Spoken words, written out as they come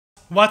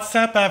What's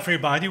up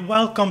everybody,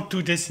 welcome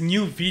to this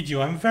new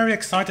video. I'm very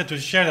excited to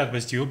share that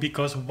with you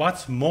because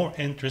what's more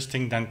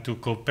interesting than to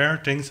compare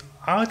things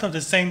out of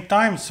the same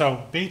time.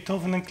 So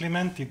Beethoven and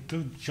Clementi,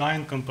 two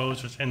giant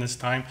composers in his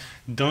time.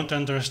 Don't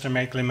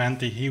underestimate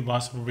Clementi, he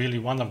was really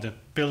one of the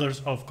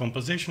pillars of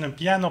composition and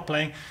piano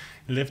playing.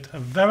 He lived a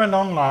very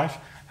long life.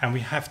 And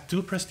we have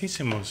two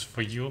Prestissimos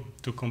for you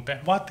to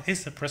compare. What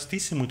is a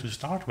Prestissimo to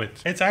start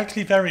with? It's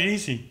actually very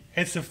easy.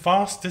 It's the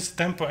fastest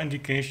tempo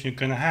indication you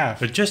can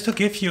have. But just to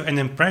give you an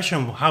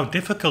impression of how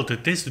difficult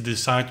it is to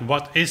decide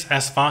what is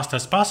as fast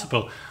as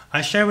possible,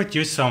 I share with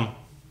you some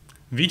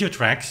video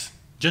tracks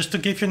just to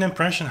give you an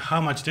impression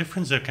how much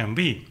difference there can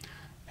be.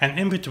 And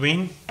in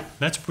between,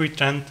 let's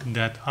pretend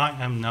that I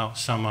am now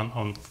someone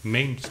on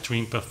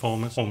mainstream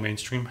performance or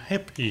mainstream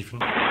hip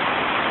even.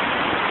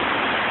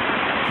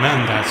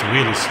 Man, that's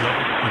really slow.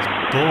 It's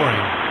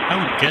boring. I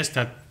would guess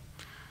that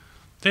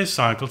they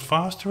cycled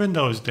faster in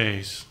those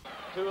days.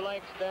 2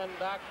 lengths, then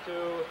back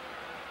to...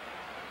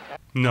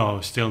 No,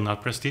 still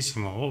not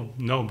Prestissimo. Oh,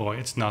 no boy,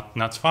 it's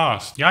not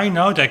fast. Yeah, I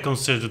know they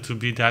consider to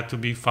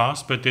be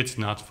fast, but it's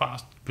not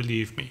fast,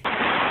 believe me.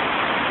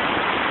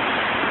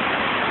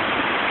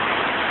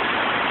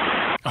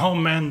 Oh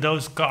man,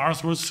 those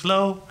cars were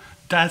slow.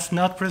 That's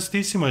not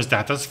Prestissimo. Is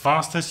that as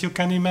fast as you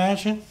can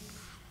imagine?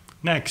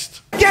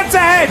 Next. Gets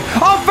ahead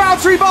of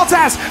Valtteri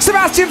Bottas.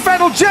 Sebastian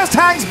Vettel just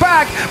hangs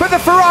back, but the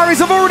Ferraris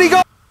have already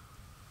got...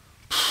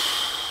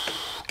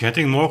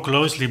 Getting more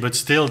closely, but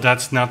still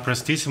that's not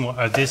Prestissimo.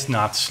 It is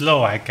not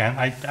slow. I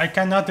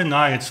cannot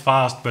deny it's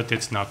fast, but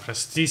it's not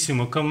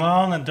Prestissimo. Come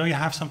on, and do you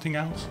have something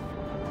else?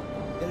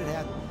 It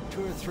had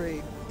 2 or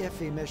 3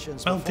 iffy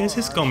missions. Well, this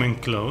is coming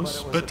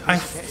close, but I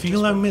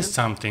feel I missed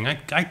something.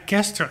 I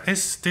guess there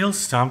is still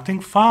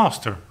something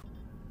faster.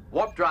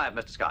 Warp drive,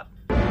 Mr. Scott.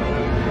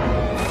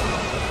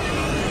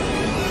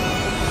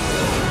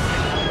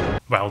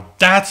 Well,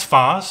 that's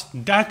fast.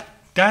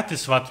 That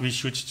is what we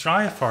should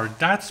strive for.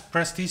 That's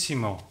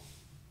Prestissimo.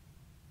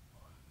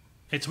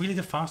 It's really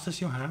the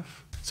fastest you have.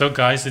 So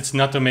guys, it's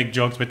not to make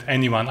jokes with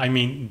anyone. I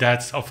mean,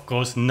 that's of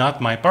course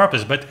not my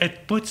purpose, but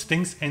it puts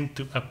things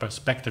into a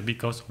perspective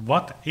because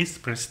what is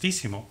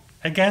Prestissimo?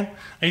 Again,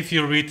 if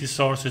you read the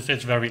sources,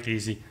 it's very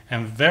easy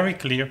and very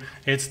clear.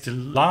 It's the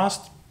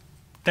last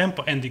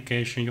tempo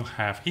indication you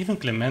have. Even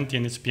Clementi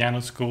in his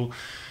piano school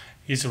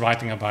is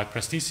writing about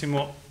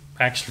Prestissimo.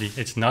 Actually,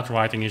 it's not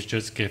writing, it's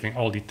just giving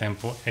all the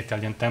tempo,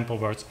 Italian tempo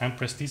words, and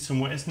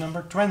Prestissimo is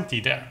number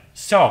 20 there.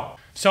 So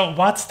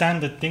what's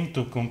then the thing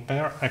to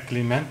compare a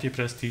Clementi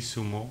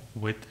Prestissimo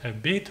with a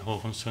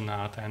Beethoven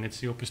sonata? And it's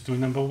the Opus 2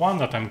 number 1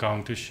 that I'm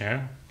going to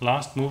share.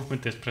 Last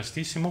movement is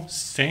Prestissimo,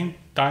 same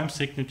time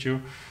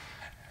signature.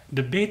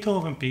 The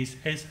Beethoven piece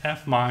is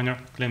F minor,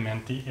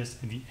 Clementi is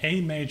the A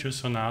major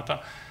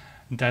sonata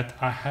that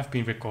I have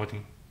been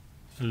recording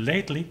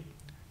lately.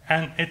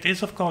 And it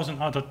is of course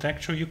another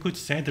texture. You could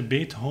say the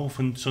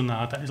Beethoven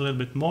sonata is a little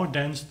bit more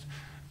dense.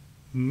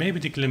 Maybe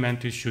the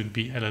Clementi should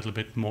be a little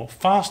bit more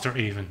faster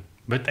even.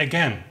 But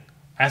again,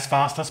 as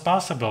fast as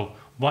possible.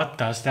 What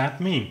does that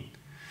mean?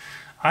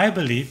 I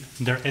believe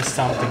there is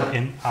something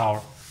in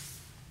our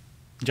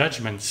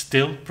judgment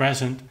still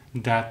present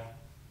that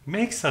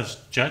makes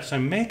us judge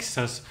and makes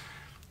us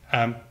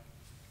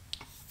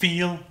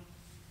feel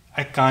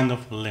a kind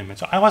of limit.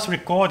 So I was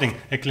recording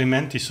a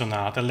Clementi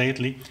sonata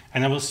lately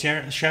and I will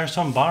share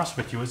some bars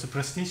with you. It's a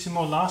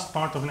Prestissimo last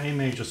part of an A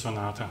major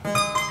sonata.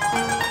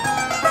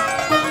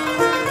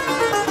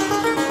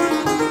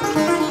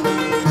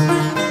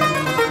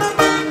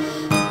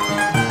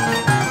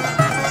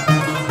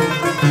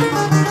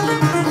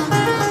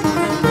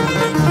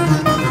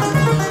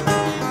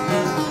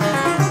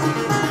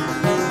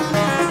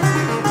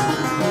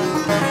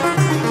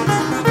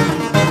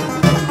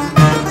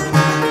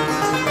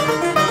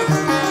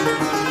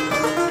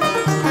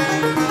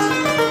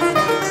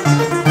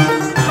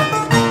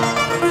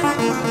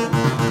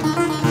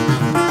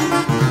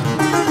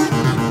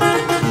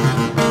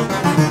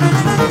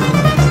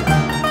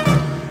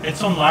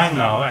 Online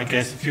now, I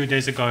guess a few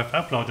days ago I've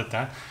uploaded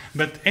that,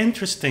 but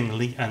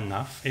interestingly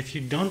enough, if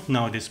you don't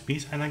know this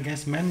piece, and I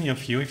guess many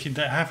of you, if you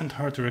haven't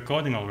heard the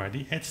recording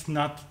already, it's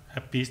not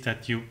a piece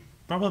that you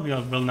probably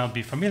will not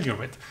be familiar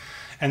with.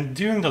 And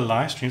during the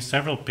live stream,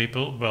 several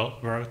people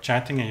were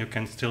chatting, and you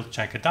can still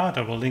check it out.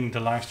 I will link the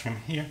live stream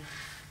here.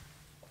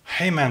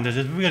 Hey man, this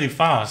is really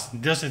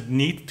fast. Does it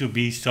need to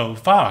be so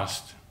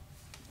fast?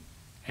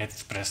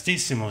 It's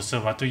Prestissimo, so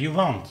what do you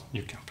want?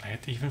 You can play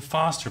it even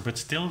faster, but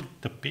still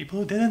the people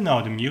who didn't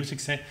know the music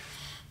say,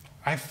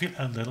 I feel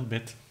a little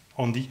bit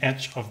on the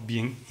edge of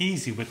being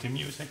easy with the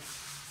music,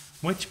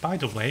 which by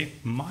the way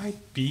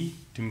might be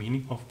the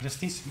meaning of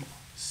Prestissimo.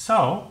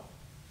 So,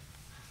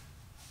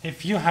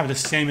 if you have the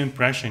same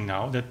impression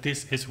now that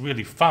this is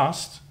really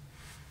fast,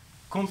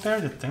 compare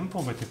the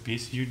tempo with the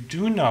piece you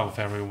do know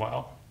very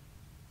well.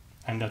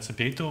 And that's a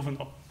Beethoven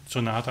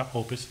sonata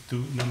opus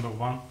 2 number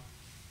 1.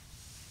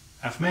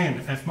 F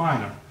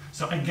minor.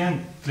 So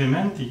again,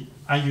 Clementi,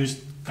 I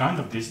used kind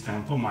of this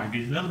tempo, might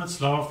be a little bit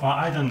slower,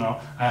 I don't know,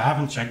 I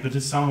haven't checked, but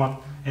it's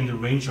somewhat in the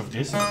range of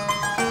this.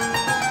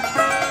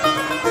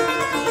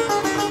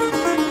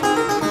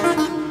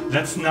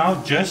 let's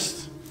now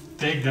just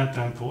take that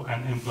tempo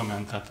and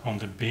implement that on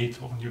the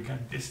Beethoven. You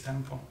get this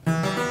tempo.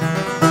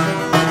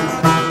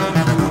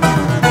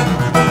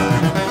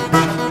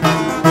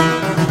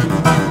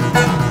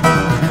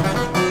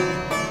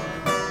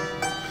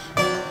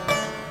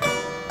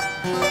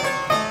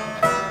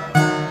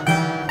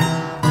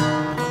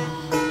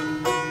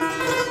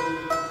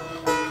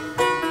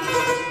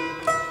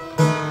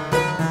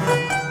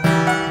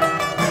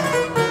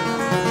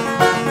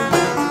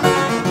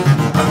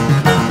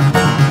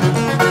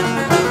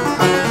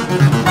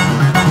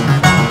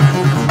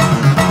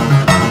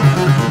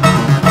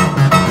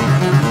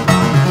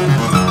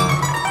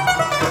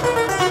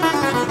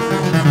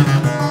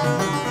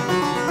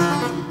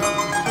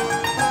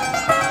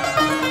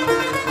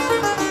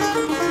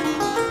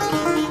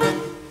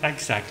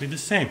 Exactly the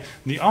same.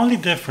 The only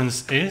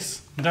difference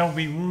is that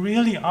we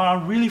are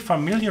really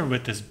familiar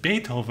with this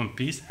Beethoven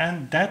piece,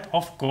 and that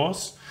of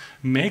course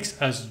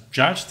makes us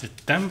judge the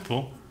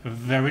tempo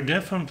very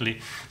differently.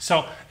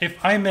 So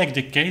if I make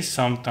the case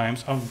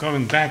sometimes of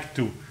going back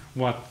to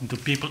what the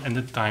people in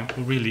the time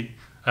really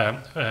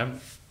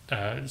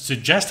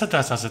suggested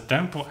us as a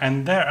tempo,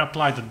 and there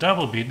apply the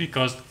double beat,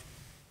 because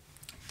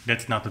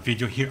that's not a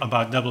video here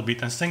about double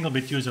beat and single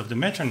beat use of the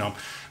metronome,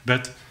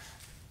 but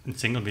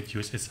single beat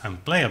use is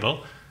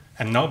unplayable,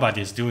 and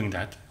nobody is doing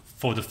that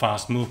for the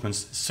fast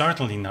movements,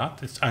 certainly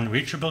not. It's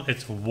unreachable,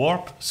 it's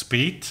warp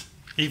speed.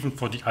 Even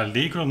for the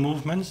allegro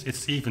movements,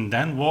 it's even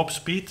then warp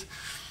speed.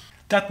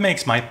 That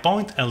makes my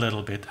point a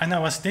little bit, and I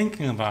was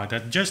thinking about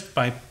that. Just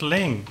by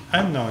playing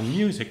unknown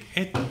music,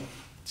 it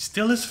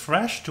still is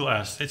fresh to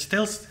us. It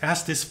still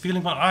has this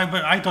feeling, well,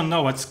 I don't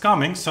know what's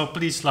coming, so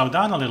please slow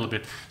down a little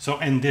bit. So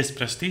in this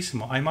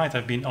Prestissimo, I might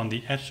have been on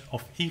the edge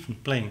of even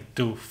playing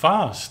too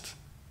fast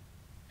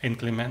in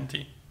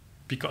Clementi,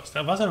 because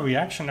there was a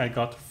reaction I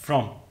got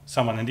from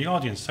someone in the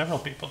audience, several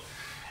people.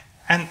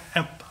 And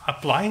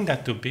applying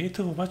that to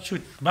Beethoven, what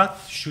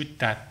should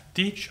that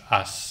teach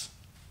us?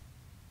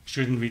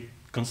 Shouldn't we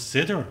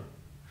consider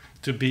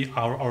to be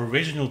our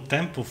original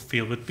tempo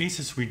feel with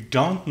pieces we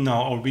don't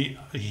know or we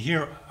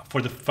hear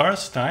for the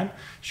first time?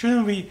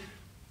 Shouldn't we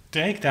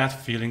take that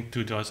feeling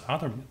to the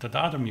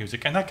other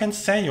music? And I can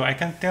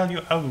tell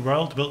you a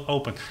world will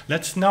open.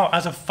 Let's now,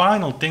 as a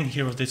final thing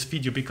here of this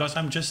video, because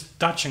I'm just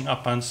touching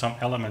upon some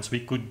elements, we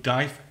could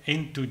dive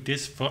into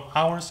this for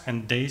hours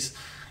and days,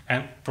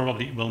 and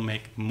probably will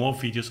make more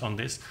videos on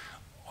this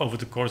over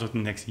the course of the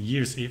next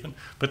years even.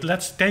 But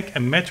let's take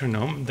a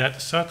metronome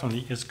that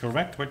certainly is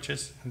correct, which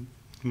is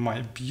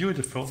my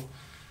beautiful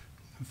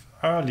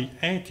early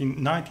 18th,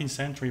 19th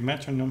century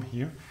metronome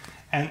here,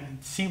 and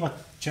see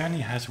what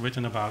Jenny has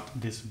written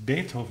about this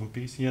Beethoven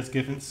piece. He has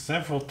given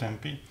several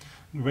tempi,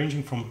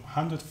 ranging from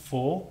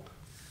 104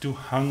 to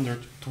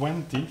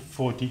 120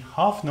 for the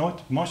half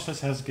note. Moshes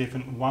has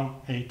given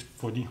 1/8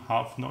 for the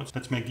half notes.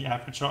 Let's make the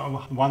average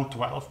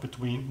 112,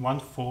 between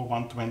 1/4,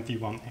 120,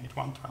 1/8,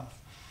 112.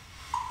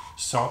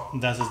 So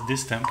that is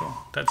this tempo.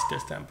 That's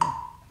this tempo.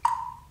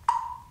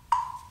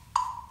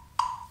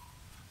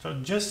 So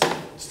just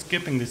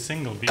skipping the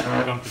single beat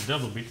and going to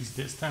double beat is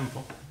this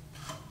tempo.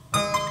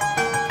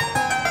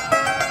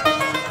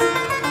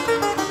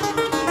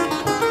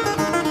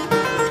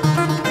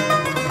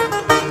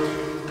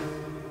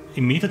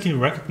 Immediately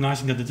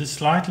recognizing that it is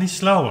slightly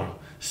slower.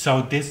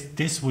 So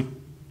this would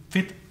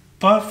fit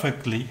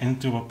perfectly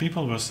into what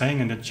people were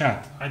saying in the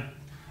chat.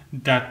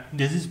 That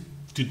this is,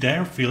 to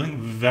their feeling,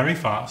 very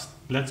fast.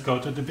 Let's go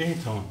to the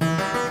Beethoven.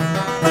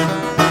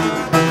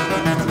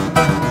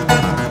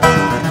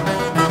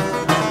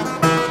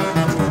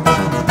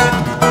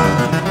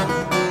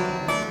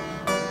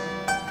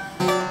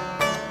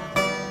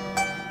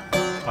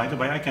 By the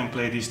way, I can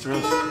play these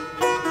trills.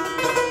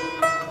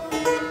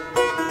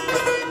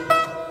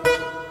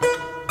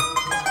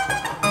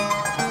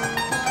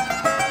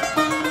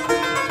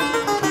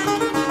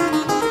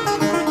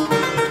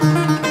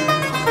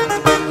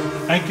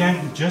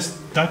 Again, just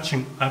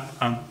touching up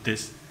on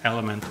this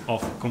element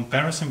of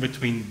comparison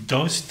between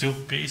those two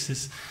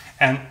pieces,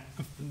 and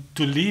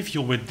to leave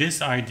you with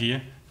this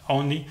idea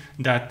only,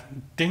 that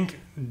think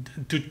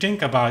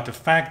about the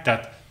fact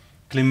that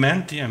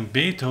Clementi and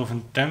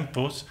Beethoven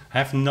tempos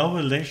have no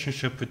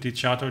relationship with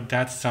each other.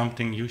 That's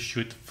something you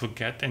should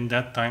forget. In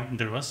that time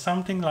there was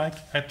something like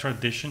a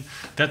tradition,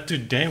 that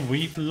today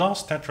we've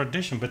lost that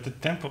tradition, but the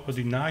tempo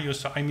ordinario,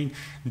 so I mean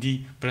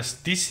the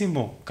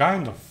Prestissimo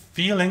kind of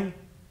feeling,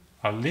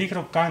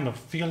 allegro kind of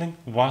feeling,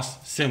 was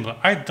similar.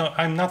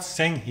 I'm not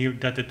saying here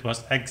that it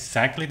was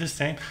exactly the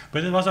same,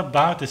 but it was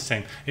about the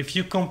same. If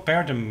you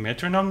compare the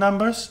metronome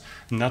numbers,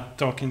 not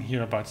talking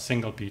here about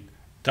single beat,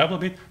 double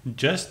beat,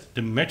 just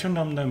the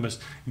metronome numbers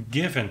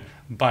given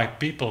by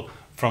people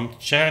from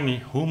Czerny,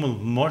 Hummel,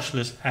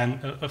 Moschles, and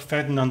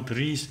Ferdinand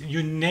Ries,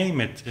 you name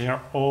it, they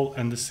are all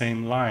in the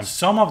same line.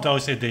 Some of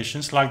those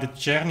editions, like the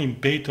Czerny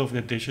Beethoven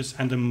editions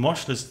and the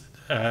Moschles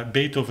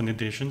Beethoven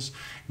editions,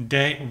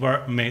 they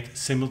were made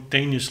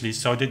simultaneously,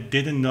 so they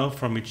didn't know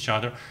from each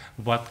other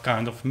what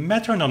kind of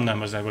metronome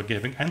numbers they were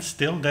giving, and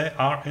still they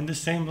are in the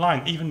same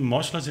line. Even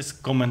Moschles is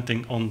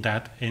commenting on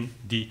that in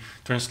the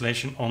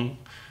translation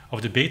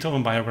of the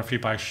Beethoven biography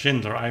by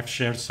Schindler. I've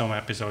shared some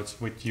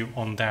episodes with you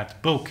on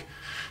that book.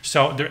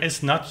 So there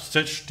is not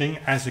such thing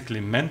as a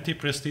Clementi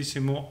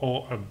Prestissimo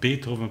or a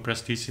Beethoven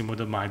Prestissimo.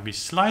 There might be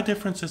slight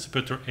differences,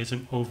 but there is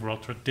an overall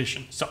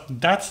tradition. So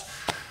that's,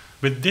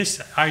 with this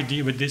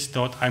idea, with this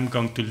thought, I'm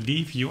going to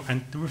leave you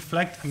and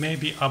reflect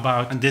maybe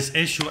about this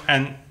issue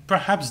and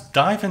perhaps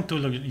dive into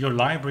your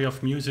library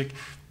of music,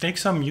 take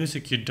some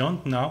music you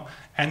don't know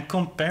and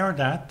compare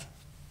that,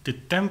 the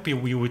tempi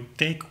we would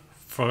take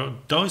for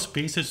those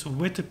pieces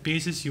with the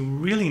pieces you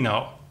really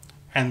know.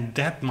 And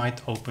that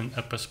might open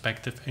a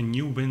perspective, a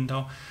new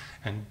window.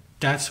 And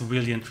that's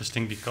really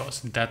interesting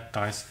because that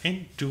ties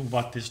into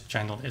what this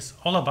channel is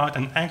all about.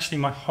 And actually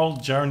my whole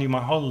journey,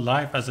 my whole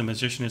life as a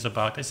musician is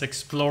about, is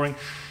exploring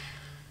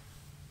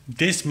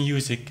this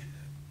music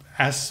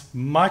as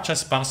much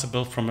as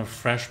possible from a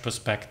fresh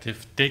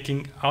perspective,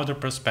 taking other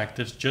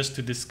perspectives just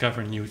to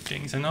discover new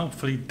things. And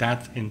hopefully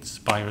that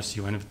inspires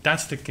you. And if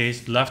that's the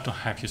case, love to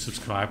have you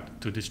subscribe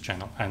to this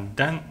channel. And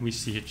then we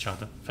see each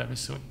other very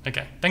soon.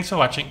 Okay, thanks for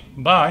watching.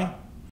 Bye.